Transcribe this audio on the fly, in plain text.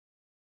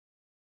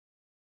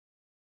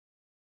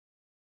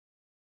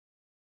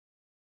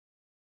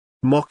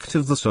mocked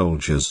of the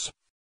soldiers.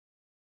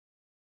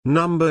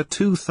 Number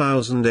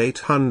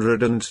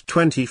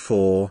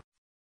 2824.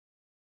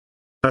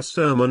 A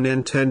sermon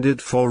intended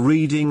for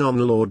reading on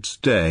Lord's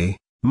Day,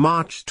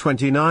 March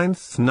 29,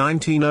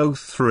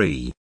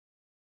 1903.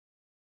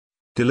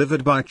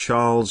 Delivered by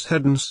Charles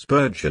Haddon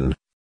Spurgeon.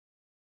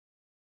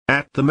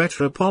 At the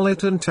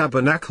Metropolitan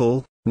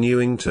Tabernacle,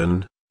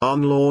 Newington,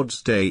 on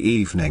Lord's Day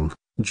evening,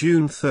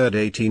 June 3,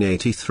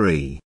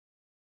 1883.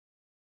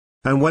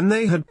 And when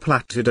they had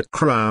plaited a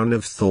crown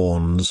of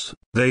thorns,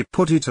 they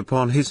put it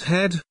upon his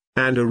head,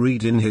 and a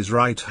reed in his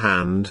right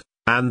hand,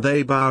 and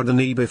they bowed the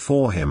knee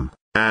before him,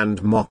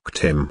 and mocked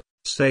him,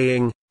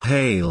 saying,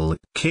 Hail,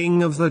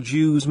 King of the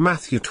Jews.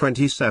 Matthew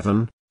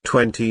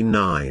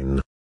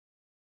 27:29.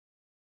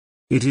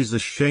 It is a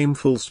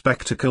shameful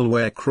spectacle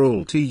where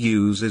cruelty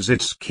uses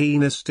its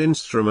keenest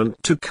instrument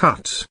to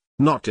cut,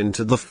 not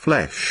into the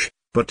flesh,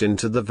 but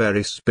into the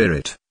very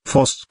spirit,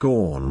 for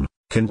scorn,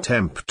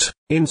 contempt,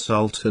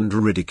 insult and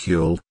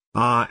ridicule,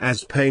 are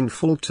as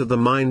painful to the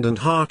mind and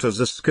heart as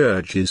a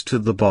scourge is to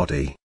the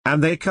body,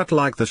 and they cut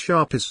like the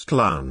sharpest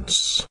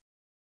lance.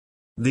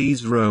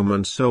 These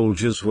Roman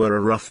soldiers were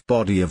a rough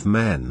body of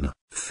men,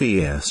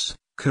 fierce,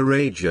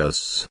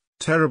 courageous,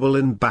 terrible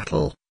in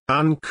battle,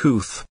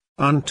 uncouth,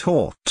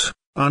 untaught,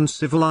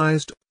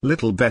 uncivilized,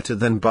 little better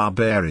than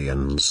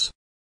barbarians.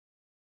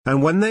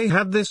 And when they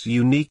had this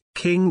unique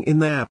king in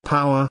their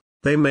power,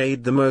 they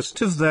made the most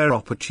of their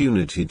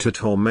opportunity to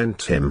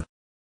torment him.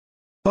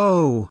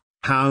 Oh,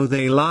 how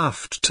they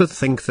laughed to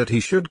think that he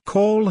should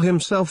call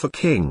himself a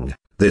king,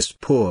 this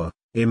poor,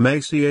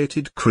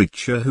 emaciated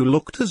creature who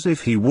looked as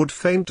if he would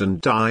faint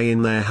and die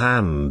in their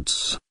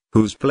hands,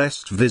 whose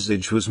blessed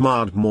visage was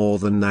marred more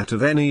than that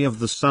of any of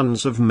the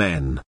sons of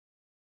men.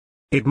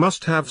 It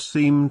must have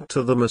seemed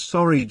to them a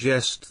sorry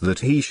jest that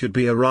he should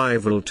be a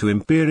rival to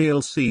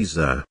imperial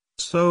Caesar,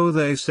 so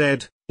they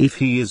said, If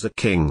he is a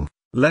king,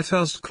 let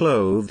us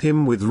clothe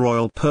him with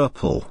royal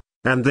purple,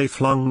 and they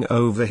flung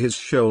over his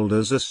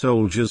shoulders a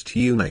soldier's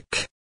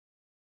tunic.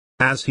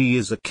 As he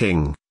is a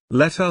king,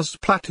 let us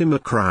plait him a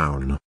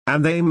crown,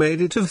 and they made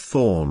it of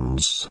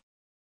thorns.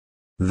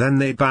 Then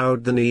they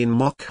bowed the knee in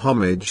mock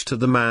homage to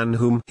the man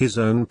whom his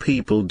own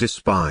people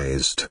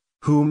despised,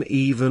 whom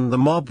even the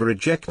mob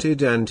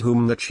rejected and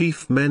whom the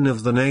chief men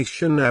of the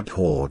nation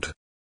abhorred.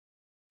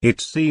 It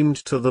seemed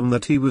to them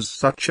that he was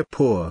such a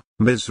poor,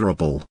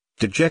 miserable,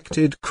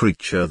 dejected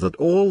creature that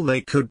all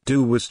they could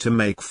do was to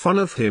make fun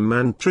of him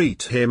and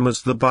treat him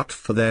as the butt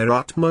for their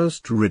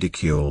utmost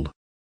ridicule.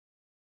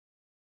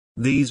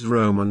 These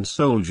Roman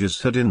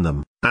soldiers had in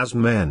them, as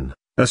men,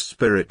 a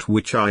spirit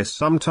which I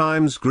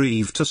sometimes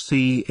grieve to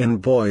see in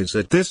boys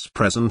at this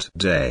present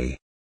day.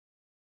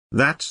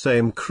 That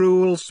same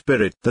cruel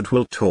spirit that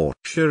will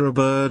torture a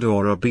bird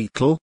or a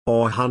beetle,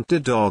 or hunt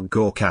a dog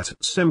or cat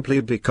simply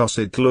because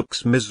it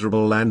looks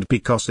miserable and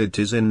because it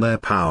is in their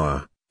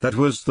power. That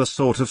was the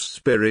sort of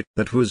spirit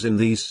that was in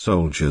these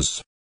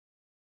soldiers.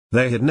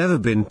 They had never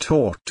been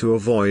taught to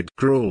avoid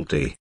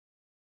cruelty.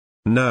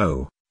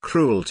 No,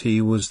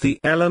 cruelty was the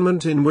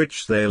element in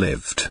which they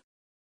lived.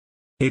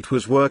 It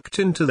was worked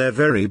into their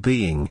very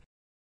being.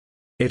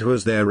 It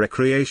was their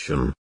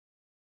recreation.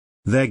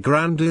 Their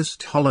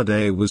grandest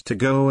holiday was to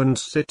go and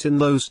sit in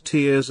those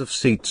tiers of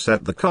seats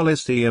at the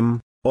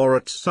Colosseum, or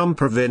at some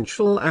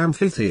provincial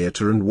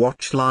amphitheatre and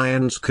watch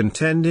lions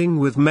contending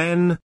with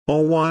men,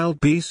 or wild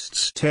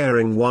beasts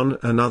tearing one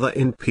another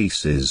in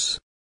pieces.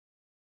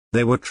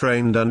 They were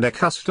trained and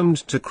accustomed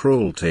to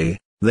cruelty,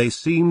 they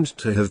seemed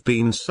to have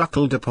been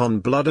suckled upon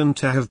blood and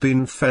to have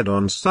been fed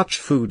on such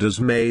food as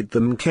made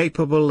them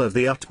capable of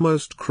the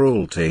utmost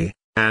cruelty,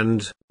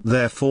 and,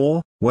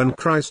 therefore, when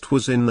Christ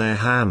was in their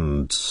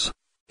hands,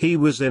 he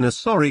was in a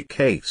sorry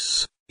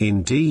case,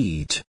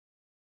 indeed.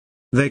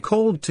 They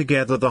called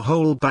together the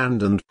whole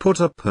band and put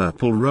a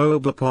purple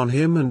robe upon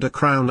him and a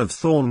crown of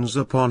thorns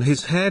upon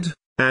his head,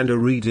 and a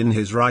reed in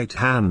his right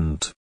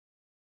hand.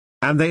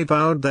 And they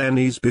bowed their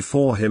knees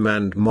before him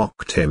and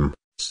mocked him,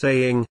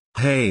 saying,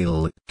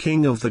 Hail,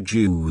 King of the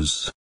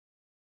Jews!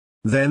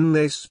 Then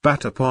they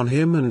spat upon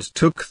him and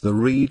took the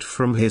reed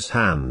from his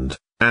hand,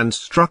 and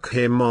struck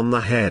him on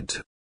the head.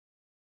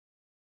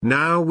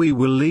 Now we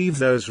will leave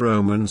those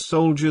Roman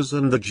soldiers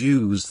and the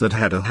Jews that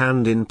had a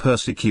hand in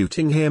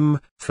persecuting him,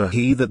 for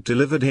he that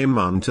delivered him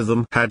unto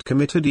them had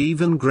committed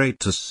even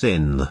greater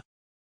sin.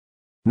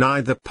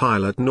 Neither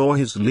Pilate nor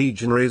his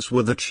legionaries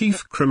were the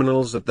chief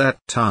criminals at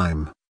that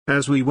time,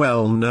 as we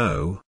well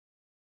know.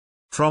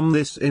 From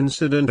this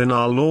incident in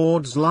our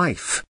Lord's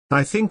life,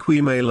 I think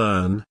we may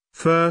learn,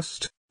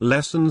 first,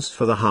 lessons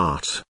for the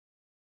heart.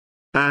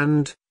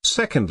 And,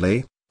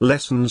 secondly,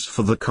 lessons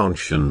for the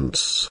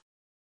conscience.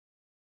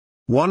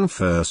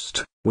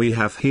 First, we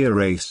have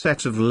here a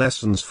set of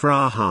lessons for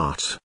our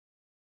heart.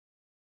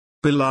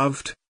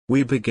 Beloved,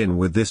 we begin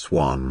with this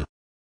one.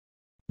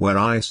 Where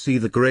I see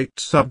the great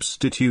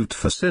substitute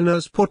for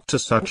sinners put to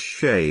such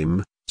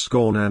shame,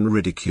 scorn and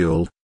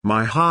ridicule,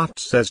 my heart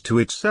says to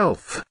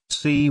itself,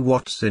 see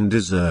what sin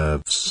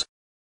deserves.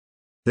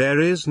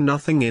 There is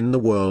nothing in the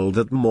world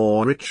that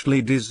more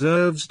richly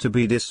deserves to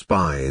be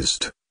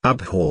despised,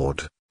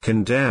 abhorred,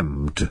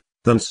 condemned,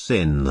 than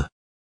sin.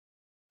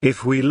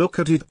 If we look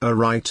at it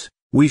aright,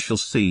 we shall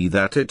see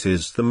that it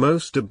is the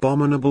most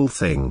abominable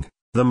thing,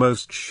 the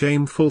most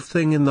shameful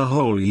thing in the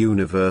whole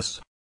universe.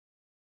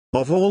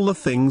 Of all the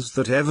things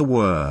that ever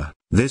were,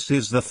 this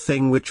is the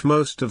thing which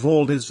most of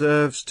all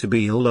deserves to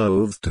be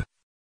loathed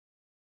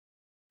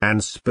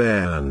and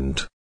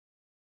spurned.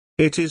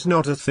 It is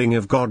not a thing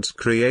of God's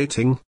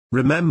creating,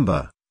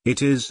 remember,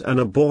 it is an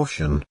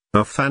abortion,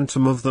 a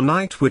phantom of the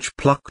night which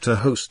plucked a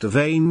host of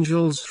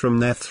angels from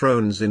their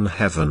thrones in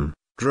heaven,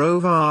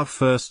 drove our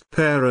first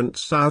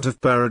parents out of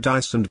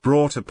paradise and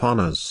brought upon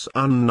us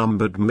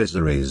unnumbered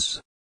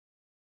miseries.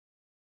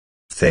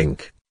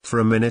 Think, for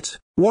a minute,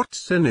 what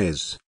sin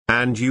is,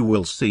 and you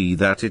will see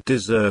that it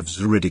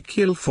deserves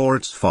ridicule for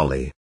its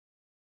folly.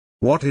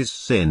 What is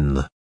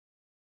sin?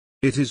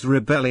 It is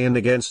rebellion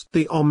against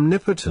the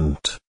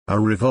Omnipotent, a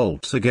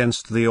revolt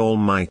against the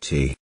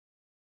Almighty.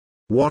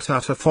 What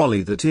utter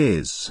folly that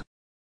is!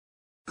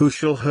 Who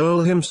shall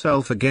hurl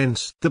himself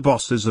against the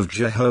bosses of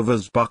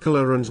Jehovah's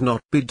buckler and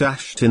not be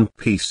dashed in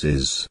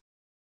pieces?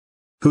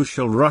 Who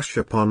shall rush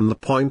upon the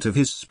point of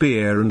his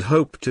spear and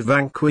hope to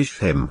vanquish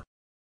him?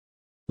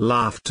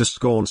 Laugh to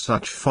scorn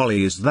such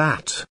folly as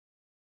that.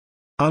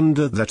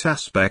 Under that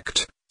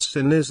aspect,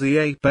 sin is the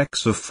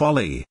apex of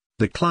folly,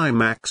 the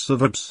climax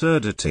of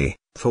absurdity,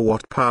 for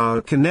what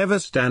power can ever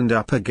stand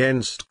up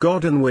against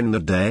God and win the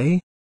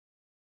day?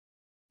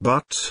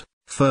 But,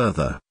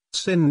 further,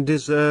 sin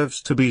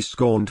deserves to be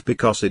scorned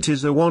because it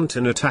is a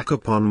wanton attack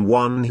upon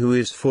one who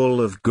is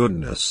full of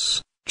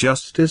goodness,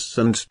 justice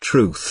and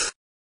truth.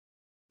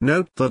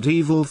 Note that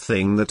evil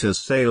thing that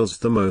assails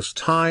the Most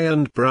High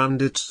and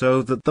brand it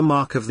so that the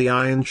mark of the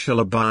iron shall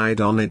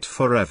abide on it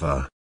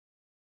forever.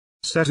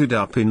 Set it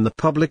up in the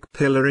public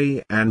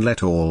pillory and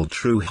let all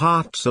true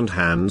hearts and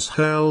hands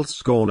hurl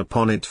scorn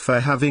upon it for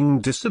having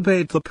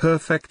disobeyed the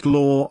perfect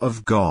law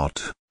of God,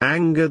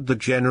 angered the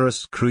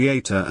generous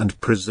Creator and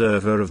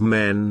Preserver of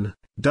men,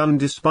 done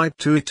despite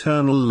to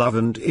eternal love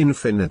and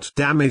infinite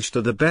damage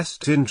to the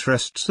best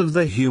interests of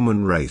the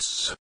human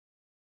race.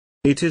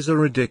 It is a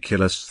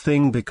ridiculous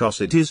thing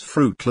because it is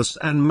fruitless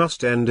and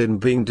must end in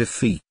being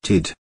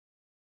defeated.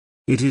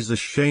 It is a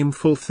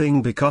shameful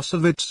thing because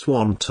of its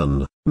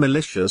wanton,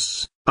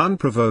 malicious,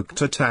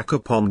 unprovoked attack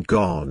upon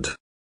God.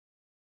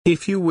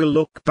 If you will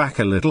look back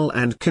a little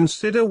and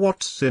consider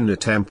what sin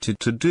attempted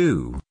to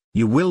do,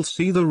 you will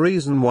see the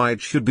reason why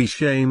it should be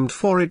shamed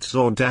for its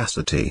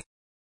audacity.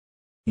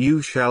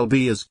 You shall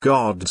be as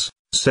gods,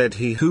 said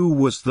he who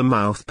was the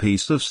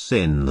mouthpiece of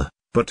sin,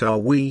 but are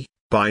we,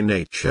 by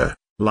nature,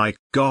 like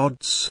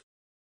gods?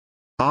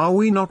 Are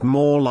we not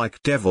more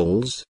like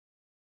devils?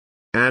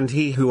 And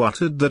he who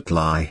uttered that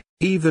lie,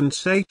 even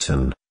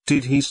Satan,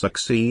 did he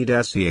succeed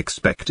as he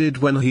expected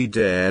when he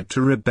dared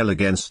to rebel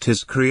against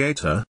his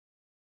Creator?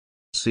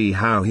 See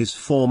how his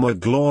former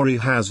glory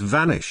has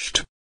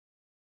vanished.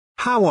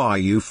 How are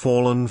you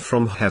fallen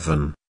from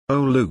heaven, O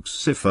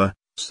Lucifer,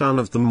 son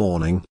of the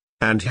morning,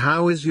 and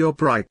how is your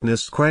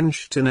brightness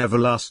quenched in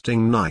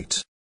everlasting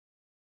night?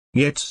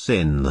 Yet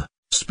sin,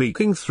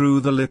 speaking through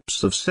the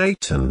lips of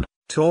Satan,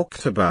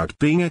 talked about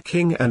being a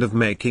king and of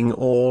making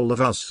all of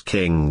us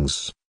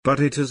kings, but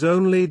it has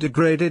only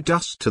degraded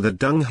us to the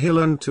dunghill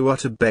and to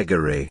utter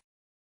beggary.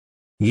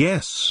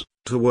 Yes,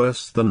 to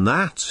worse than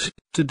that,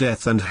 to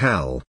death and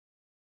hell.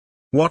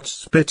 What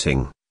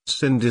spitting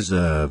sin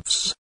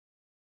deserves.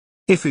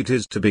 If it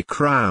is to be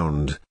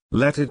crowned,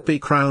 let it be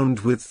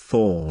crowned with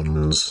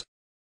thorns.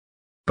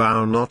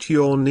 Bow not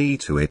your knee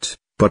to it,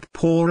 but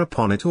pour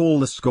upon it all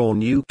the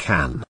scorn you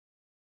can.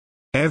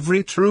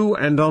 Every true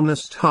and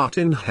honest heart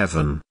in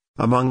heaven,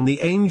 among the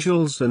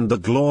angels and the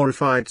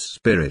glorified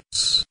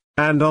spirits,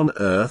 and on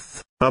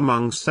earth,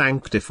 among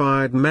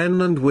sanctified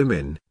men and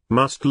women,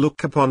 must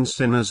look upon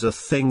sin as a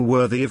thing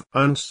worthy of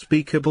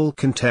unspeakable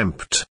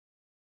contempt.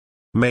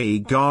 May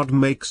God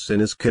make sin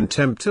as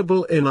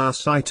contemptible in our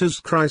sight as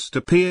Christ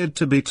appeared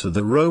to be to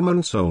the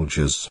Roman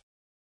soldiers.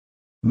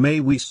 May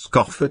we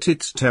scoff at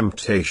its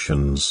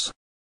temptations.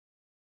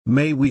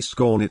 May we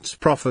scorn its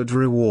proffered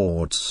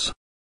rewards.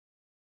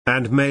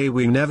 And may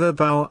we never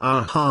bow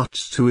our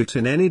hearts to it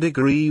in any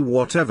degree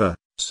whatever,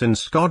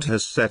 since God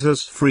has set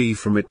us free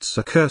from its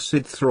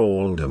accursed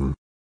thraldom.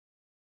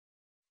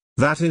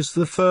 That is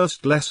the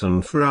first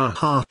lesson for our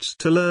hearts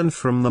to learn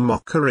from the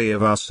mockery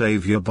of our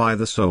Saviour by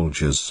the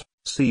soldiers.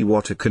 See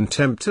what a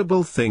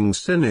contemptible thing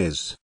sin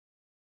is.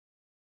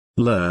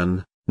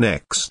 Learn,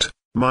 next,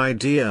 my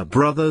dear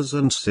brothers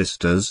and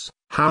sisters,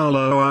 how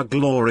low our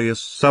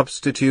glorious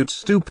substitute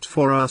stooped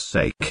for our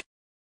sake.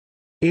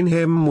 In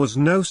him was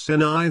no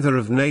sin either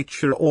of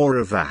nature or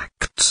of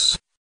acts.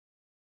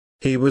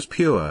 He was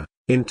pure,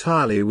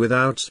 entirely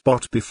without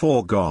spot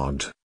before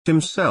God,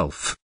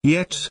 himself,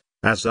 yet,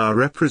 as our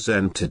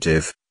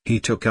representative,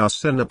 he took our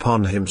sin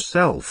upon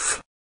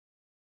himself.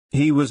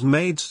 He was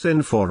made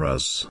sin for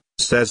us,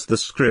 says the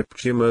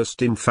Scripture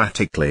most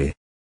emphatically.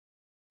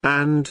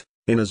 And,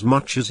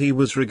 inasmuch as he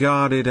was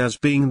regarded as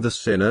being the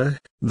sinner,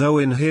 though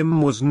in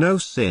him was no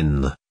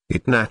sin,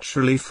 it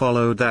naturally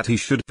followed that he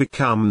should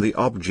become the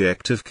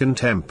object of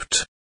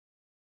contempt.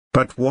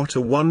 But what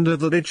a wonder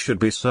that it should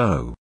be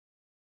so!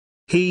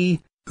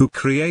 He, who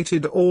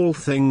created all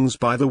things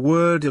by the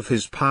word of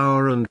his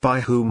power and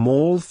by whom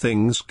all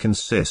things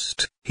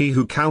consist, he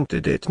who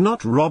counted it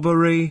not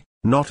robbery,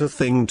 not a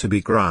thing to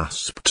be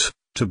grasped,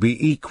 to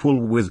be equal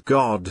with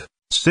God,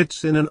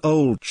 sits in an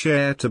old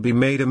chair to be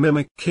made a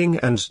mimic king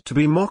and to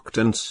be mocked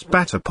and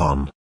spat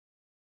upon.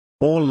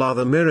 All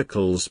other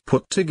miracles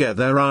put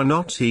together are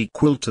not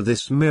equal to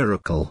this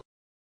miracle.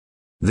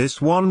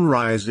 This one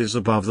rises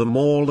above them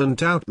all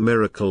and out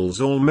miracles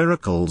all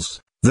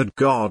miracles, that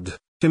God,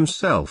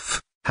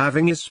 himself,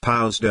 having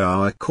espoused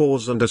our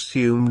cause and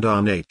assumed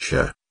our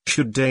nature,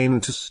 should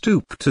deign to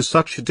stoop to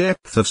such a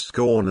depth of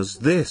scorn as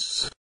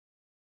this.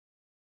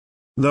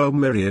 Though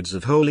myriads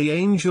of holy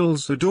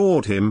angels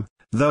adored him,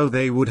 though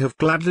they would have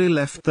gladly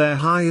left their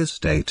high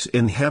estate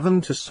in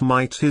heaven to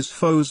smite his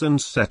foes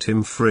and set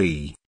him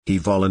free, he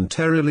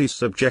voluntarily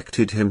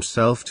subjected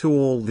himself to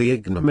all the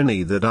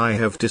ignominy that I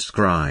have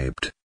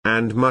described,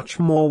 and much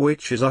more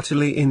which is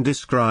utterly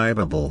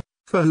indescribable,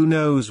 for who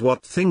knows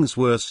what things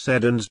were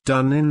said and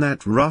done in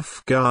that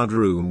rough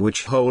guard-room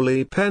which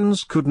holy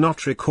pens could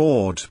not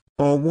record,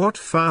 or what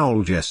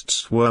foul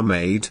jests were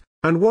made,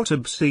 and what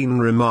obscene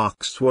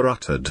remarks were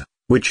uttered,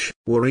 which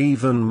were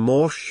even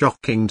more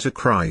shocking to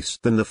Christ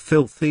than the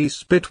filthy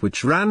spit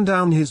which ran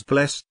down his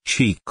blessed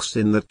cheeks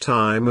in the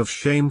time of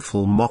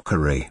shameful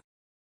mockery.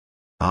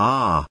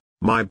 Ah,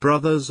 my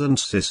brothers and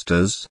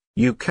sisters,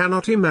 you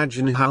cannot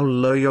imagine how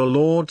low your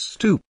Lord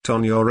stooped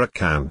on your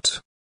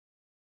account.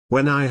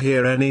 When I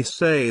hear any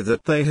say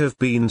that they have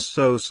been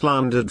so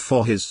slandered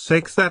for his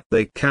sake that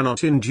they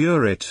cannot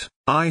endure it,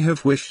 I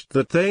have wished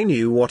that they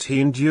knew what he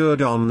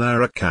endured on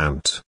their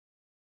account.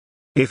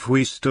 If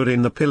we stood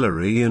in the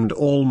pillory and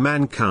all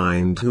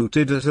mankind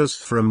hooted at us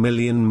for a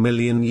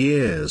million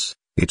years,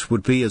 it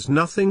would be as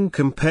nothing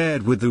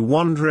compared with the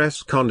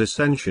wondrous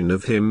condescension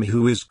of him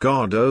who is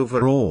God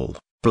over all,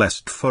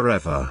 blessed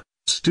forever,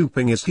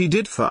 stooping as he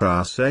did for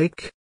our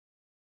sake.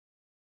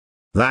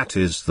 That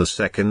is the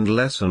second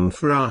lesson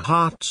for our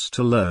hearts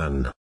to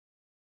learn.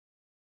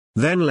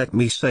 Then let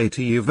me say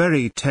to you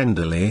very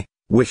tenderly,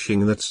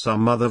 wishing that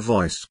some other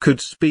voice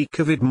could speak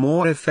of it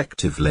more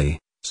effectively,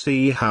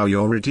 see how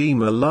your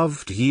Redeemer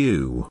loved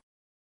you.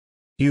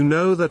 You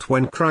know that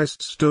when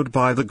Christ stood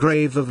by the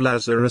grave of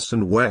Lazarus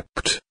and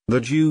wept,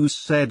 the Jews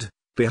said,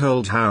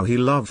 "Behold how he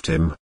loved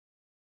him."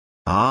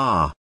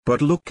 Ah,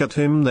 but look at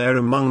him there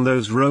among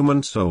those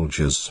Roman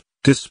soldiers,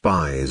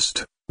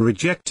 despised,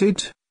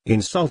 rejected,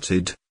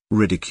 insulted,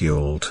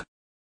 ridiculed.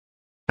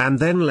 And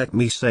then let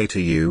me say to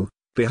you,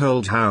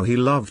 behold how he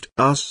loved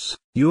us,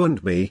 you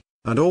and me,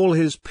 and all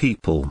his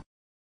people.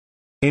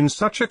 In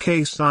such a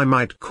case I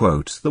might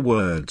quote the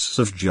words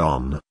of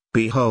John,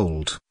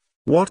 "Behold,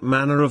 what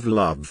manner of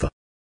love."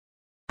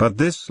 But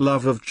this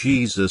love of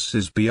Jesus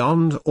is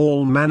beyond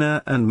all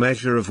manner and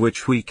measure of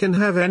which we can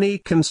have any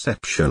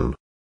conception.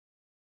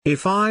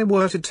 If I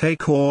were to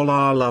take all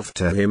our love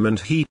to him and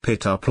heap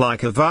it up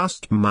like a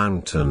vast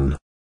mountain,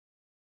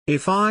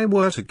 if I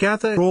were to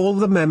gather all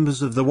the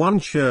members of the one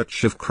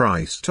Church of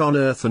Christ on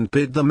earth and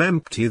bid them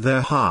empty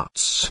their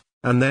hearts,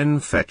 and then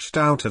fetched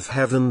out of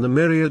heaven the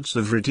myriads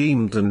of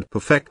redeemed and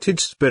perfected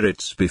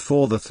spirits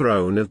before the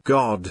throne of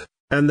God,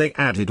 and they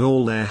added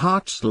all their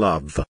heart's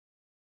love.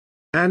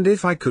 And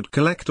if I could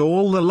collect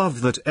all the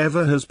love that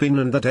ever has been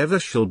and that ever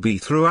shall be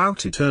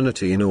throughout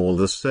eternity in all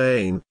the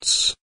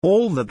saints,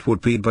 all that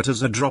would be but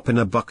as a drop in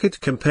a bucket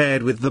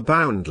compared with the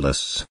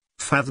boundless,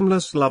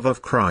 fathomless love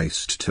of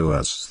Christ to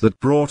us that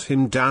brought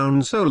him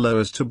down so low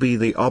as to be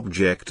the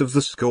object of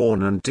the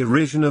scorn and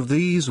derision of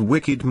these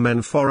wicked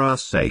men for our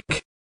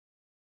sake.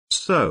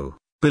 So,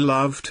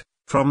 beloved,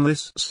 from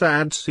this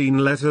sad scene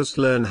let us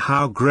learn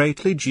how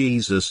greatly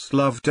Jesus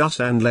loved us,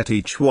 and let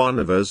each one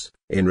of us,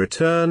 in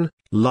return,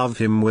 love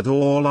him with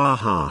all our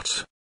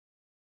heart.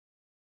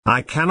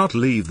 I cannot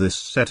leave this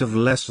set of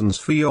lessons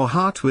for your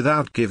heart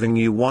without giving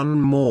you one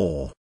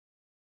more.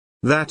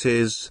 That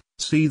is,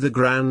 see the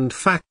grand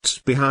facts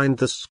behind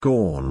the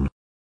scorn.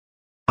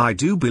 I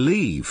do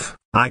believe,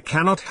 I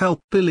cannot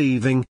help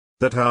believing,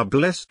 that our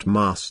blessed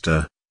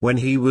Master, when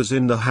he was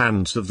in the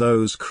hands of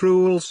those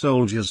cruel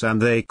soldiers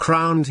and they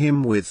crowned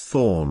him with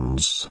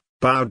thorns,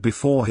 bowed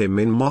before him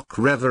in mock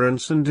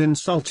reverence and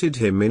insulted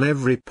him in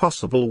every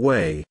possible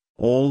way,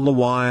 all the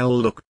while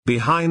looked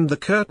behind the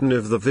curtain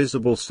of the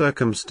visible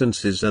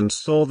circumstances and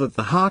saw that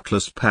the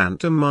heartless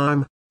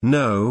pantomime,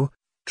 no,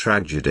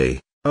 tragedy,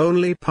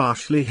 only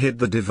partially hid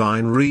the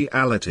divine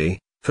reality,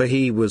 for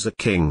he was a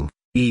king,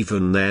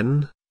 even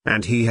then,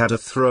 and he had a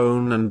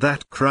throne, and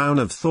that crown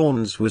of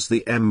thorns was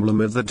the emblem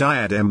of the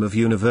diadem of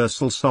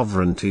universal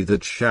sovereignty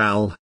that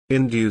shall,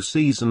 in due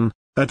season,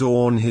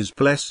 adorn his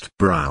blessed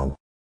brow.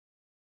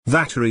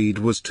 That reed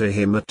was to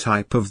him a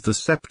type of the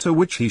scepter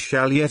which he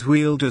shall yet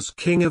wield as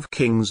King of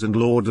kings and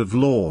Lord of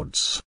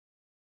lords.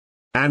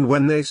 And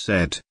when they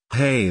said,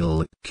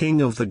 "Hail,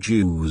 King of the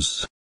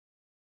Jews!"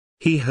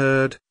 he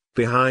heard,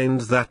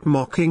 behind that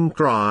mocking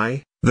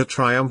cry, the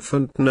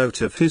triumphant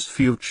note of his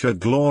future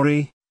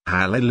glory,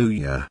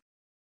 Hallelujah!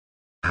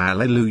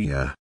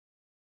 Hallelujah!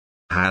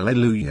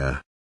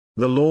 Hallelujah!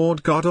 The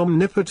Lord God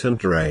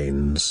omnipotent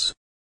reigns.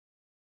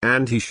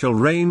 And he shall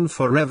reign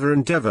forever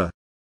and ever.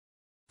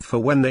 For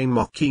when they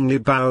mockingly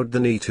bowed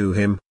the knee to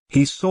him,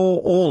 he saw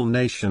all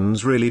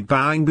nations really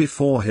bowing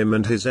before him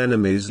and his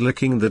enemies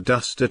licking the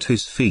dust at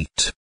his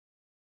feet.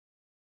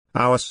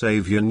 Our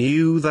Saviour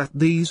knew that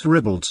these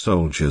ribald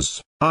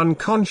soldiers,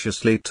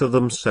 unconsciously to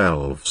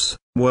themselves,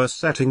 were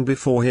setting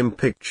before him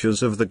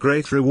pictures of the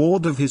great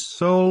reward of his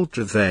soul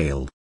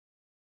travail.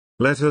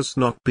 Let us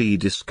not be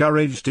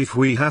discouraged if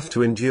we have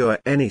to endure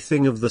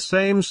anything of the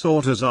same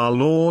sort as our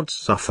Lord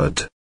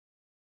suffered.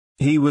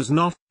 He was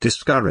not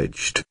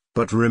discouraged,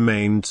 but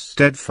remained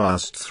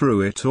steadfast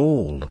through it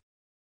all.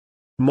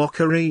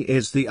 Mockery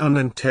is the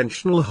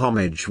unintentional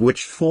homage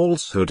which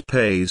falsehood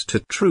pays to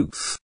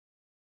truth.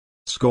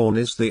 Scorn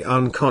is the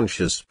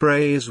unconscious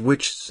praise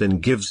which sin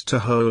gives to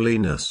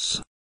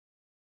holiness.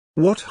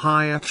 What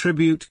higher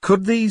tribute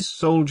could these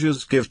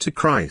soldiers give to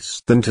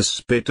Christ than to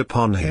spit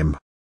upon him?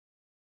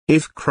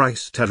 If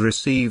Christ had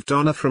received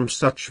honor from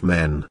such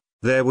men,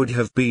 there would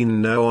have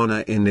been no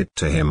honor in it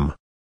to him.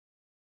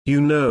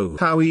 You know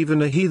how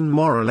even a heathen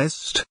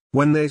moralist,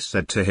 when they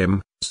said to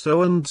him,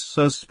 "So and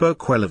so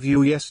spoke well of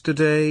you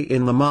yesterday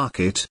in the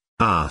market,"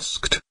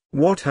 asked,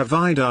 "What have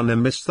I done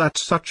amiss that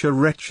such a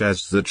wretch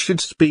as that should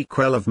speak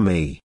well of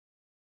me?"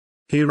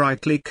 He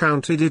rightly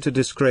counted it a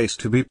disgrace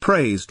to be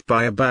praised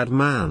by a bad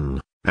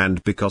man,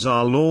 and because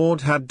our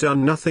Lord had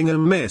done nothing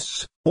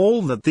amiss,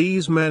 all that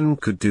these men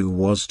could do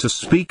was to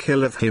speak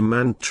ill of him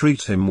and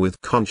treat him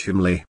with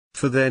contumely,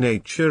 for their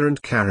nature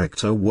and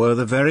character were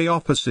the very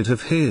opposite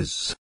of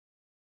his.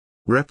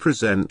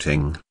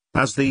 Representing,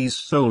 as these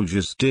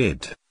soldiers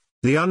did,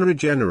 the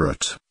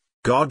unregenerate,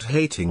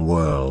 God-hating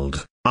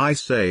world, I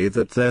say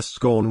that their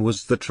scorn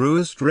was the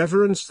truest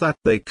reverence that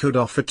they could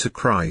offer to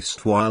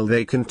Christ while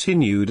they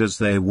continued as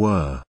they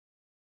were.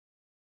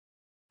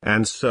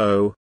 And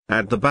so,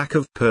 at the back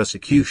of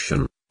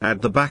persecution,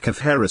 at the back of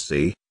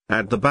heresy,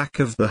 at the back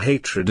of the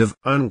hatred of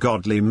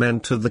ungodly men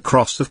to the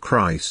cross of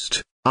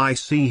Christ, I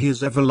see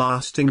his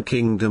everlasting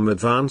kingdom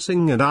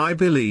advancing, and I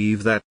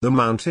believe that the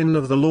mountain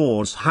of the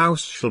Lord's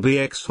house shall be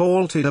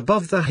exalted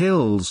above the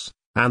hills,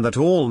 and that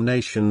all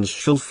nations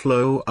shall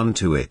flow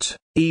unto it,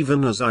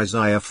 even as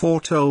Isaiah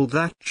foretold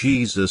that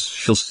Jesus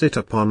shall sit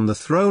upon the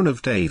throne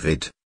of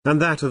David,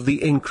 and that of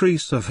the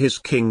increase of his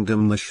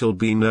kingdom there shall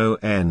be no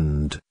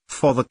end,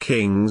 for the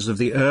kings of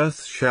the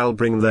earth shall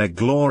bring their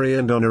glory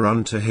and honor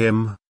unto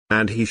him,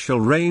 and he shall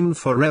reign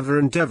forever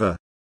and ever.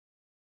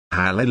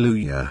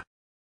 Hallelujah!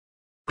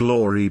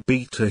 Glory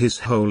be to his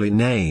holy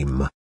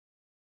name.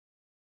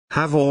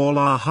 Have all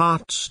our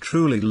hearts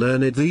truly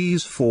learned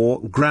these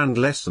four grand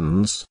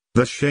lessons: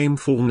 the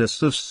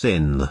shamefulness of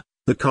sin,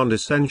 the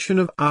condescension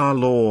of our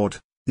Lord,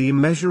 the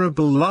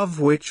immeasurable love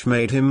which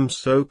made him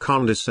so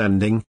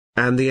condescending,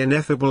 and the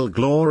ineffable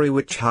glory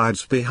which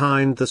hides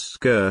behind the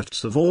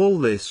skirts of all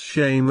this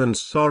shame and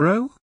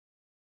sorrow?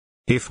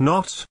 If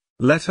not,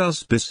 let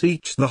us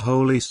beseech the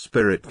Holy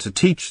Spirit to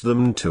teach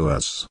them to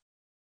us.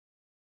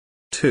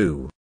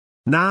 2.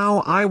 Now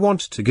I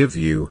want to give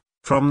you,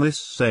 from this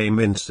same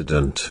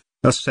incident,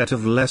 a set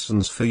of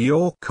lessons for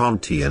your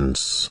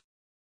conscience.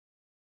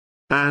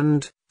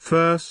 And,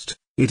 first,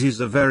 it is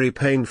a very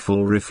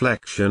painful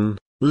reflection,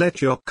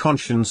 let your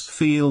conscience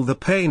feel the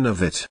pain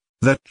of it,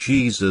 that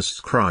Jesus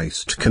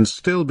Christ can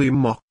still be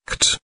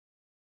mocked.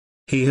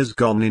 He has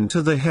gone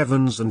into the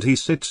heavens and he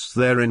sits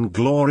there in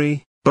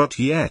glory, but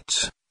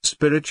yet,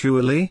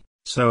 spiritually,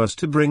 so as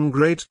to bring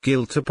great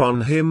guilt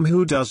upon him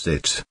who does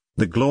it,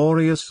 the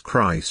glorious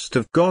Christ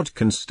of God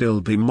can still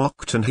be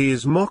mocked, and he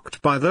is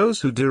mocked by those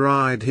who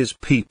deride his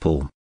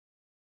people.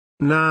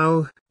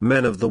 Now,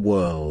 men of the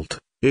world,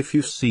 if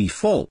you see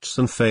faults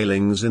and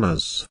failings in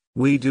us,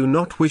 we do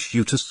not wish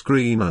you to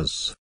screen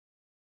us.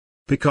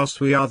 Because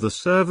we are the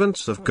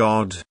servants of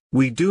God,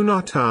 we do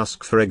not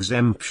ask for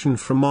exemption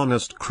from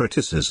honest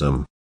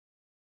criticism.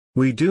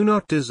 We do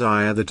not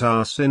desire that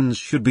our sins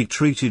should be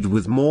treated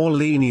with more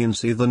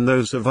leniency than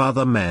those of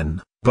other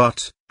men,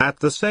 but, at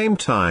the same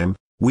time,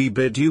 we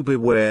bid you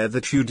beware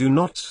that you do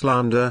not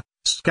slander,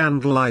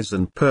 scandalize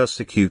and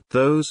persecute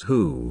those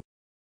who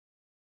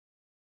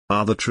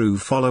are the true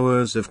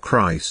followers of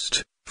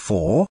Christ,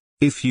 for,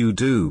 if you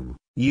do,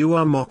 you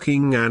are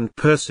mocking and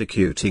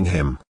persecuting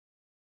him.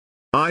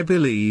 I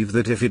believe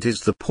that if it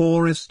is the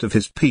poorest of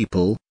his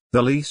people,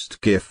 the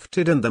least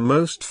gifted and the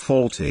most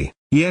faulty,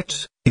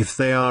 yet, if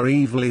they are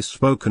evilly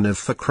spoken of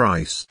for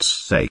Christ's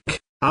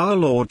sake, our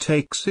Lord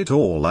takes it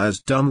all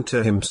as done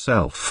to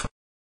himself.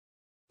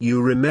 You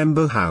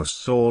remember how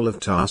Saul of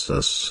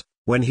Tarsus,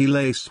 when he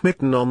lay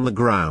smitten on the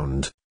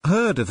ground,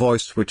 heard a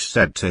voice which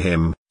said to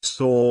him,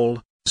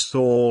 "Saul,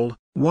 Saul,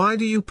 why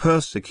do you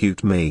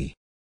persecute me?"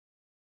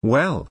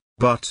 Well,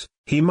 but,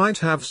 he might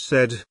have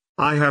said,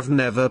 "I have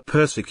never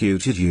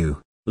persecuted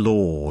you,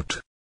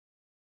 Lord."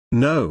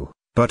 No,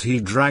 but he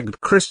dragged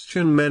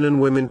Christian men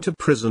and women to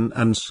prison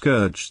and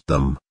scourged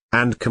them,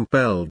 and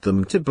compelled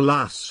them to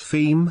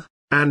blaspheme,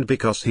 and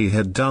because he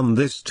had done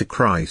this to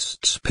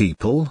Christ's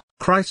people,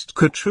 Christ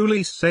could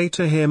truly say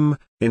to him,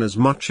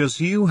 "Inasmuch as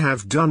you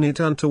have done it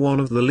unto one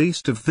of the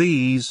least of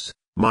these,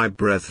 my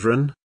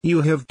brethren,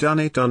 you have done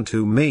it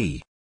unto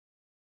me."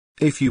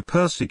 If you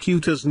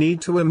persecutors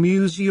need to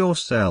amuse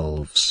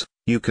yourselves,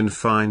 you can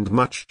find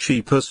much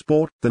cheaper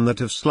sport than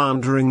that of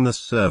slandering the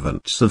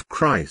servants of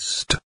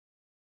Christ.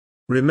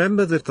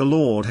 Remember that the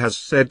Lord has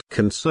said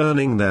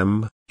concerning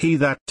them, "He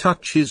that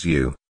touches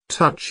you,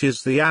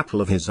 touches the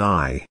apple of his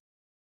eye."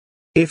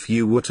 If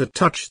you were to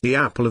touch the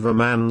apple of a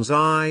man's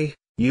eye,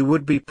 you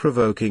would be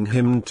provoking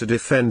him to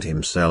defend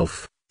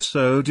himself,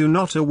 so do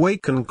not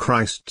awaken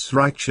Christ's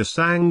righteous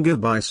anger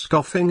by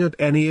scoffing at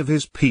any of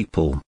his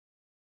people.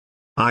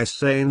 I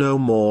say no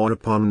more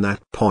upon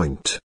that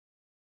point.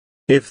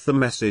 If the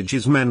message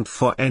is meant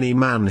for any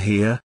man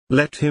here,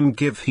 let him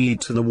give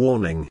heed to the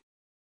warning.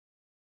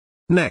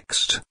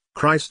 Next,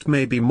 Christ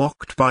may be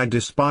mocked by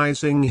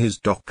despising his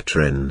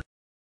doctrine.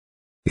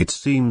 It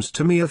seems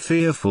to me a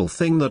fearful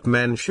thing that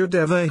men should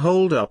ever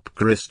hold up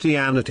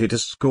Christianity to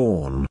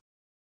scorn.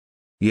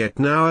 Yet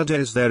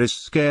nowadays there is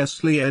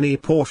scarcely any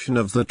portion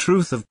of the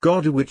truth of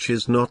God which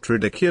is not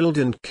ridiculed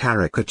and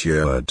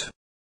caricatured.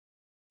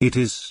 It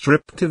is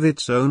stripped of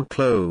its own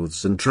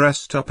clothes and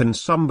dressed up in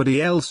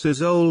somebody else's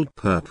old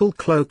purple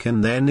cloak,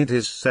 and then it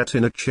is set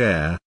in a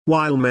chair,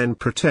 while men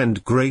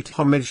pretend great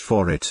homage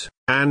for it,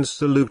 and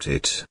salute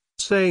it,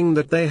 saying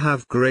that they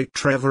have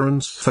great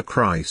reverence for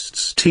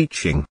Christ's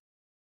teaching.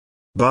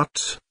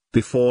 But,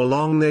 before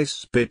long they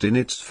spit in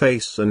its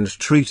face and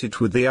treat it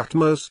with the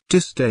utmost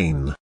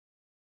disdain.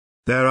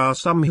 There are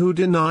some who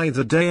deny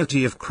the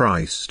deity of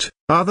Christ,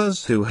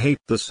 others who hate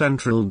the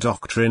central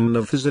doctrine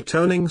of his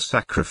atoning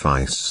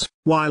sacrifice,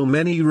 while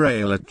many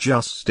rail at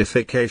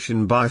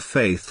justification by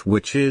faith,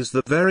 which is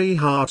the very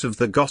heart of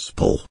the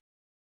gospel.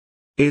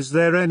 Is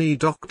there any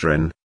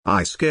doctrine,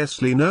 I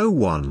scarcely know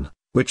one,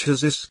 which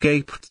has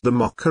escaped the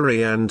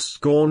mockery and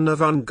scorn of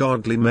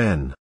ungodly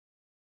men?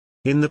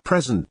 In the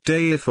present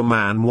day, if a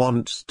man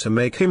wants to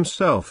make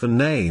himself a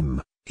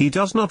name, he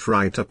does not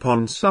write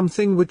upon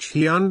something which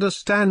he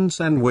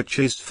understands and which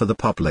is for the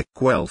public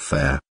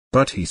welfare,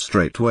 but he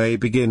straightway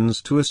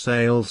begins to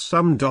assail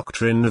some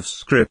doctrine of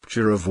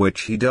Scripture of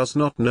which he does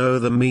not know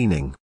the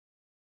meaning.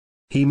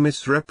 He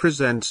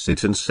misrepresents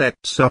it and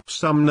sets up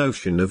some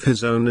notion of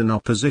his own in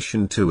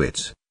opposition to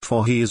it,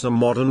 for he is a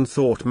modern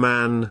thought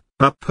man,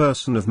 a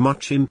person of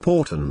much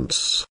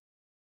importance.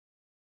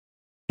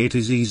 It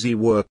is easy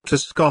work to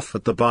scoff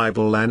at the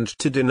Bible and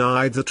to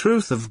deny the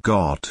truth of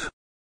God.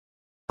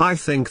 I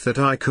think that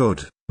I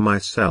could,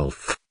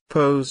 myself,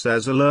 pose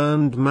as a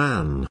learned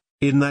man,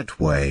 in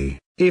that way,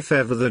 if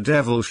ever the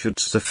devil should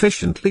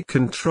sufficiently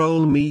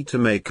control me to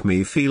make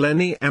me feel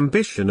any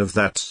ambition of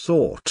that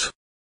sort.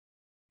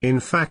 In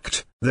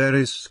fact, there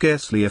is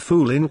scarcely a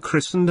fool in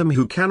Christendom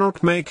who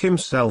cannot make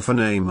himself a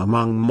name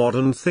among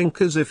modern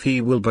thinkers if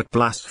he will but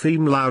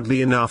blaspheme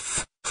loudly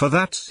enough, for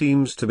that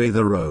seems to be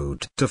the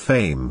road to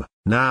fame,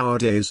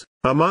 nowadays,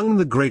 among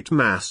the great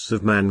mass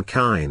of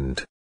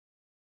mankind.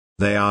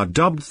 They are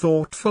dubbed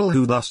thoughtful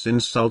who thus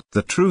insult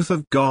the truth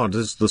of God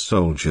as the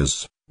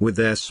soldiers, with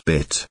their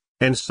spit,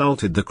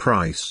 insulted the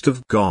Christ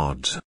of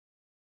God.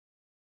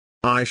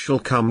 I shall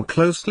come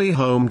closely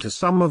home to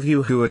some of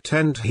you who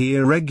attend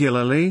here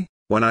regularly,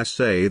 when I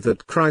say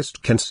that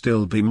Christ can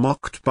still be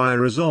mocked by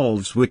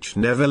resolves which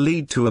never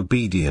lead to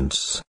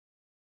obedience.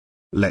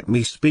 Let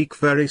me speak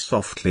very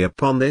softly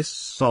upon this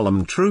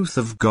solemn truth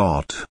of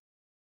God.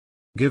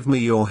 Give me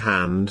your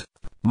hand,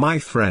 my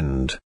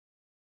friend.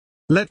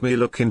 Let me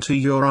look into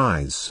your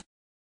eyes.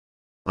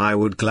 I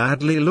would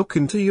gladly look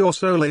into your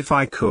soul if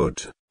I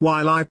could,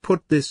 while I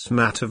put this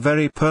matter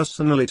very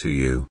personally to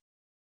you.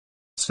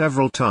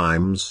 Several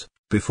times,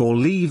 before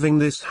leaving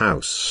this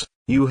house,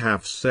 you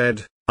have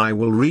said, "I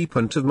will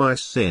repent of my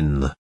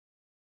sin.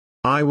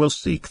 I will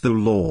seek the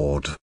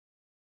Lord.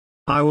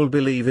 I will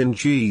believe in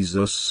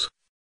Jesus."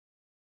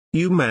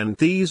 You meant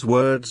these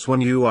words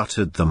when you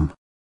uttered them.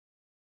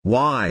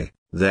 Why,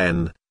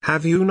 then,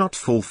 have you not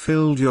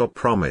fulfilled your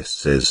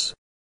promises?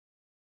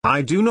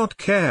 I do not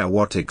care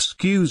what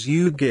excuse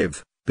you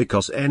give,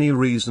 because any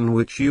reason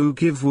which you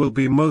give will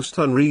be most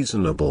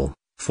unreasonable,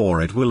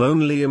 for it will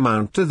only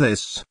amount to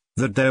this,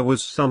 that there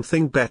was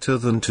something better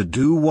than to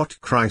do what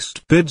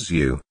Christ bids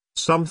you,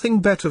 something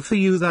better for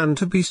you than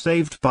to be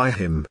saved by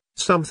him,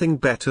 something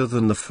better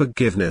than the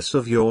forgiveness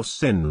of your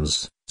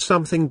sins,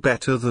 something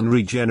better than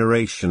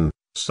regeneration,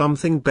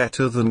 something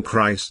better than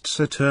Christ's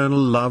eternal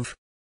love.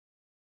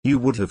 You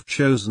would have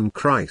chosen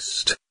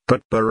Christ,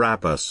 but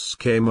Barabbas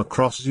came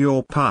across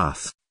your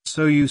path,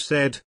 so you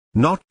said,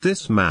 "Not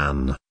this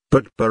man,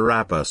 but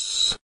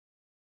Barabbas."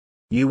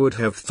 You would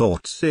have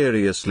thought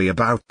seriously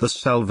about the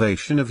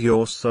salvation of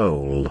your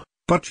soul,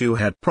 but you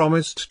had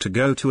promised to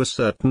go to a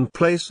certain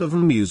place of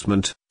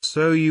amusement,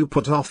 so you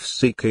put off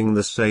seeking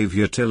the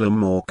Savior till a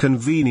more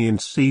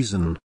convenient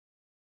season.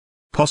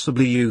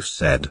 Possibly you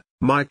said,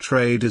 "My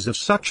trade is of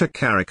such a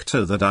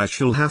character that I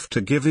shall have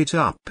to give it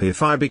up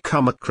if I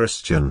become a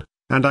Christian,"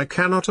 and I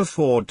cannot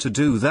afford to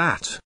do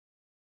that.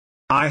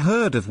 I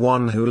heard of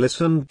one who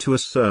listened to a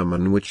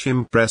sermon which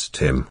impressed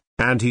him,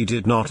 and he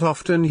did not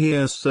often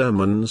hear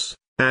sermons,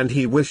 and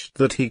he wished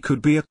that he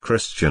could be a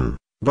Christian,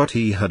 but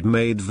he had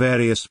made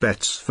various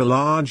bets for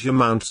large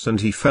amounts and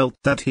he felt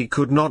that he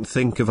could not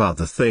think of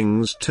other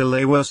things till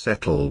they were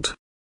settled.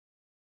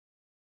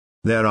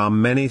 There are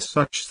many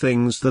such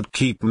things that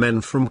keep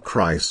men from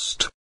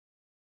Christ.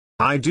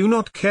 I do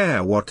not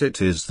care what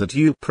it is that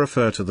you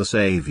prefer to the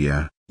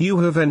Savior, you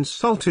have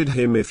insulted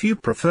him if you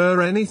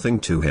prefer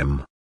anything to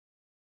him.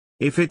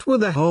 If it were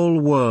the whole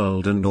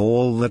world and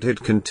all that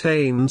it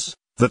contains,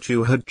 that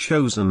you had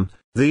chosen,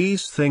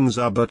 these things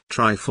are but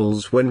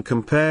trifles when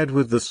compared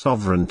with the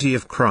sovereignty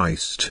of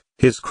Christ,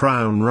 his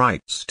crown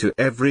rights to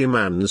every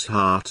man's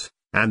heart,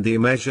 and the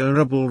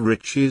immeasurable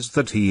riches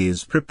that he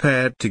is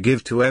prepared to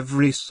give to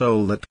every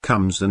soul that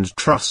comes and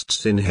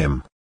trusts in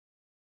him.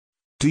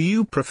 Do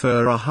you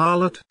prefer a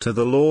harlot to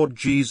the Lord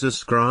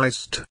Jesus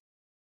Christ?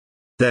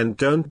 Then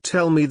don't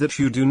tell me that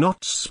you do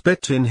not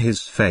spit in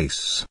his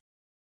face.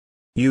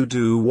 You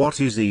do what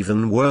is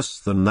even worse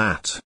than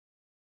that.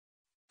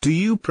 Do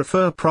you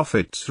prefer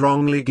profits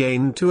wrongly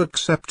gained to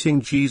accepting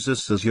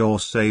Jesus as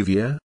your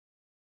Savior?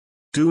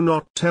 Do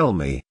not tell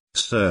me,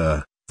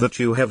 sir, that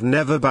you have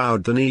never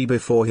bowed the knee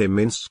before him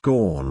in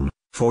scorn,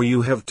 for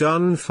you have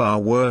done far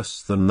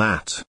worse than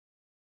that.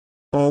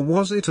 Or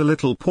was it a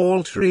little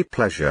paltry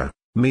pleasure,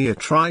 mere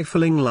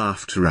trifling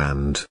laughter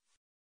and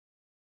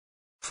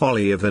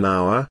folly of an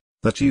hour,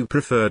 that you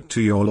preferred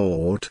to your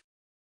Lord?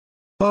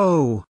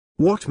 Oh,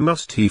 what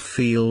must he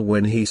feel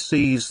when he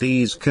sees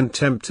these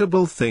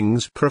contemptible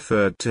things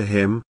preferred to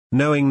him,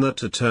 knowing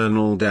that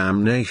eternal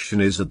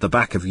damnation is at the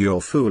back of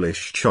your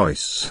foolish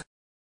choice?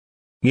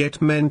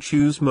 Yet men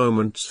choose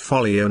moments'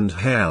 folly and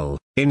hell,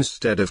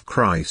 instead of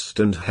Christ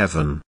and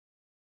heaven.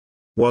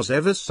 Was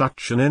ever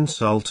such an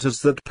insult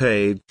as that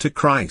paid to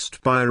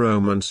Christ by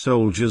Roman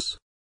soldiers?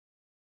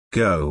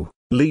 Go,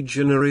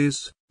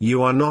 legionaries,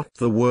 you are not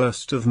the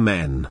worst of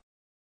men.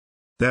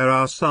 There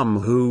are some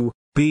who,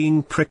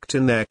 being pricked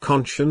in their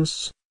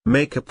conscience,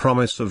 make a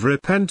promise of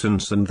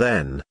repentance and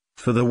then,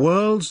 for the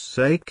world's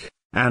sake,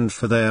 and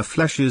for their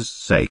flesh's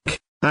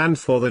sake, and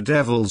for the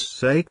devil's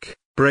sake,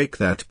 break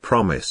that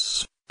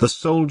promise. The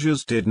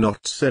soldiers did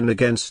not sin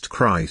against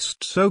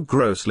Christ so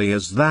grossly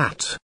as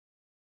that.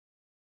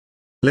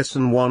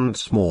 Listen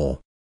once more.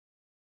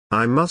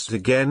 I must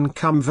again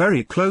come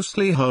very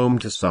closely home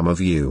to some of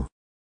you.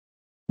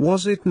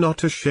 Was it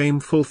not a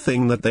shameful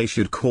thing that they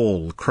should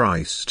call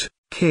Christ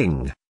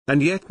King,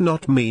 and yet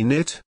not mean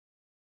it?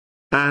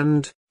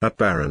 And,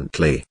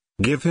 apparently,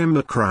 give him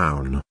a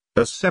crown,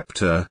 a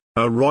scepter,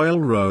 a royal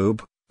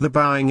robe, the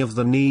bowing of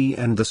the knee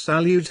and the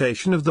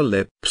salutation of the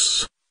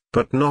lips,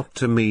 but not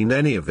to mean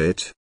any of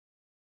it.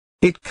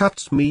 It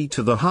cuts me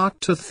to the heart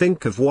to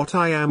think of what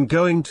I am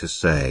going to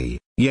say,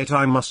 yet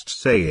I must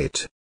say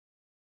it.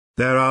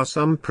 There are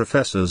some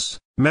professors,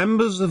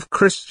 members of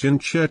Christian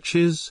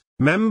churches,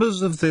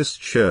 members of this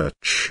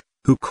church,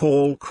 who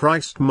call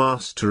Christ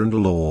Master and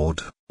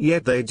Lord,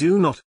 yet they do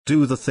not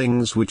do the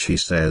things which he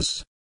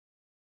says.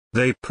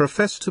 They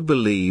profess to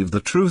believe the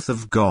truth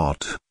of God,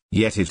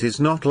 yet it is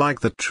not like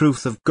the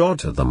truth of God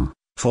to them,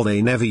 for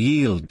they never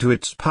yield to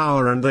its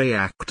power and they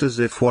act as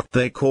if what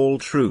they call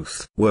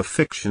truth were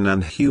fiction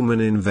and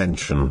human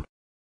invention.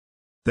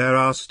 There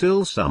are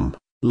still some,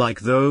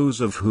 like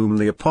those of whom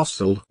the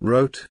Apostle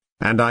wrote,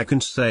 and I can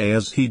say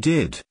as he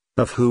did,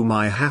 of whom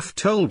I have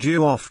told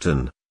you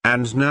often,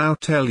 and now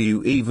tell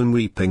you even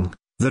weeping,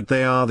 that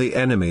they are the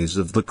enemies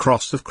of the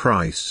cross of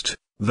Christ,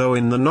 though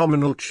in the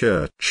nominal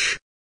church.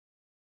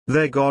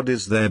 Their God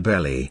is their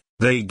belly,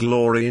 they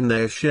glory in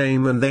their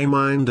shame and they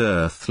mind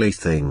earthly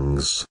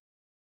things.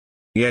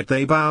 Yet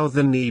they bow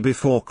the knee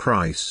before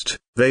Christ,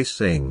 they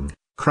sing,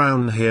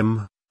 crown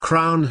him,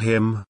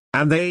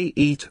 and they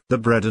eat the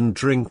bread and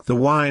drink the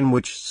wine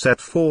which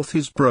set forth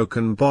his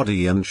broken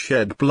body and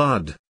shed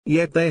blood,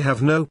 yet they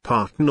have no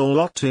part nor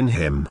lot in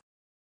him.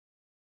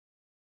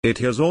 It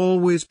has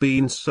always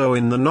been so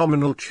in the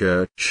nominal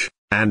church,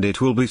 and it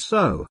will be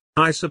so,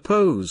 I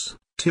suppose,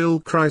 till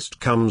Christ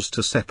comes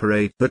to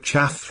separate the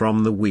chaff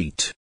from the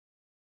wheat.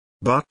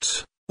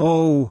 But,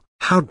 oh,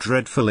 how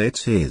dreadful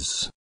it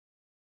is!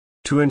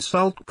 To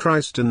insult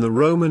Christ in the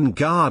Roman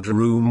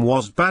guard-room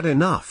was bad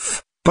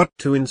enough, but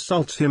to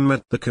insult him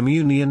at the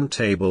communion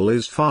table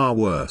is far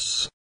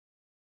worse.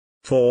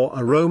 For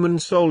a Roman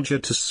soldier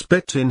to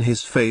spit in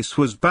his face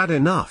was bad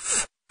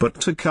enough, but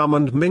to come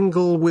and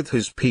mingle with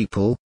his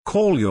people,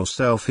 call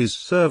yourself his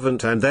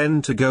servant and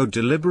then to go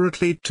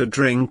deliberately to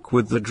drink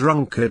with the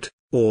drunkard,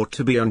 or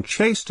to be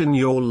unchaste in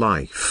your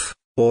life,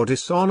 or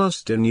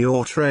dishonest in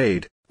your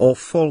trade, or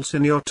false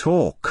in your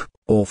talk,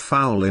 or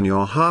foul in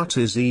your heart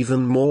is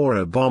even more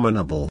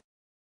abominable.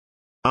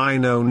 I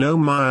know no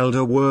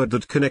milder word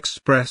that can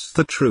express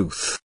the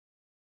truth.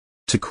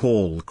 To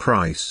call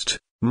Christ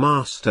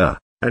Master,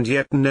 and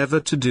yet never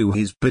to do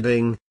his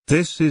bidding,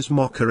 this is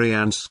mockery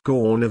and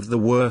scorn of the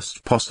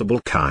worst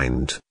possible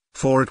kind,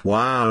 for it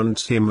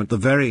wounds him at the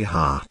very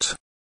heart.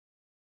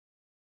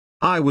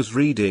 I was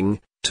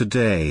reading,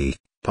 today,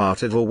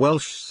 part of a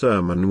Welsh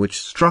sermon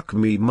which struck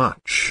me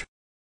much.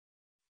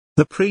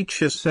 The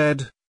preacher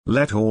said,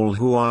 "Let all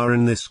who are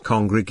in this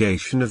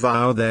congregation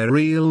avow their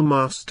real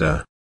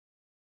master.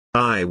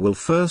 I will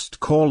first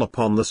call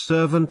upon the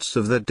servants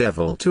of the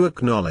devil to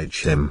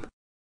acknowledge him.